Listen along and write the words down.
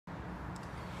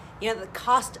You know, the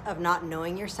cost of not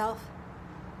knowing yourself,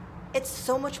 it's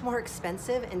so much more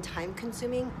expensive and time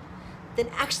consuming than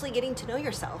actually getting to know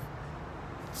yourself.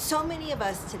 So many of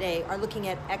us today are looking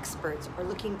at experts or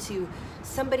looking to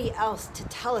somebody else to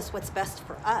tell us what's best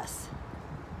for us.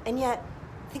 And yet,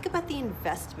 think about the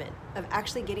investment of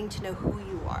actually getting to know who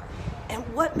you are and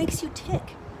what makes you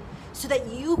tick so that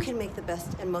you can make the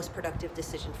best and most productive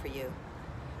decision for you.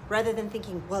 Rather than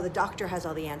thinking, well, the doctor has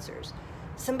all the answers.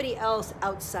 Somebody else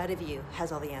outside of you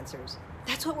has all the answers.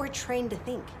 That's what we're trained to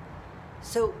think.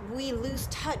 So we lose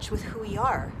touch with who we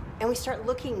are and we start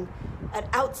looking at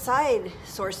outside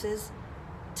sources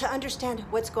to understand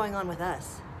what's going on with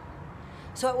us.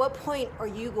 So at what point are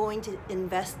you going to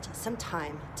invest some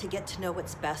time to get to know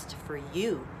what's best for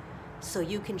you so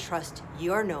you can trust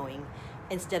your knowing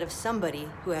instead of somebody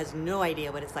who has no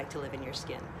idea what it's like to live in your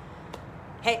skin?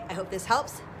 Hey, I hope this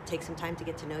helps. Take some time to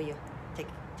get to know you.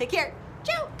 Take care.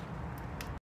 Ciao.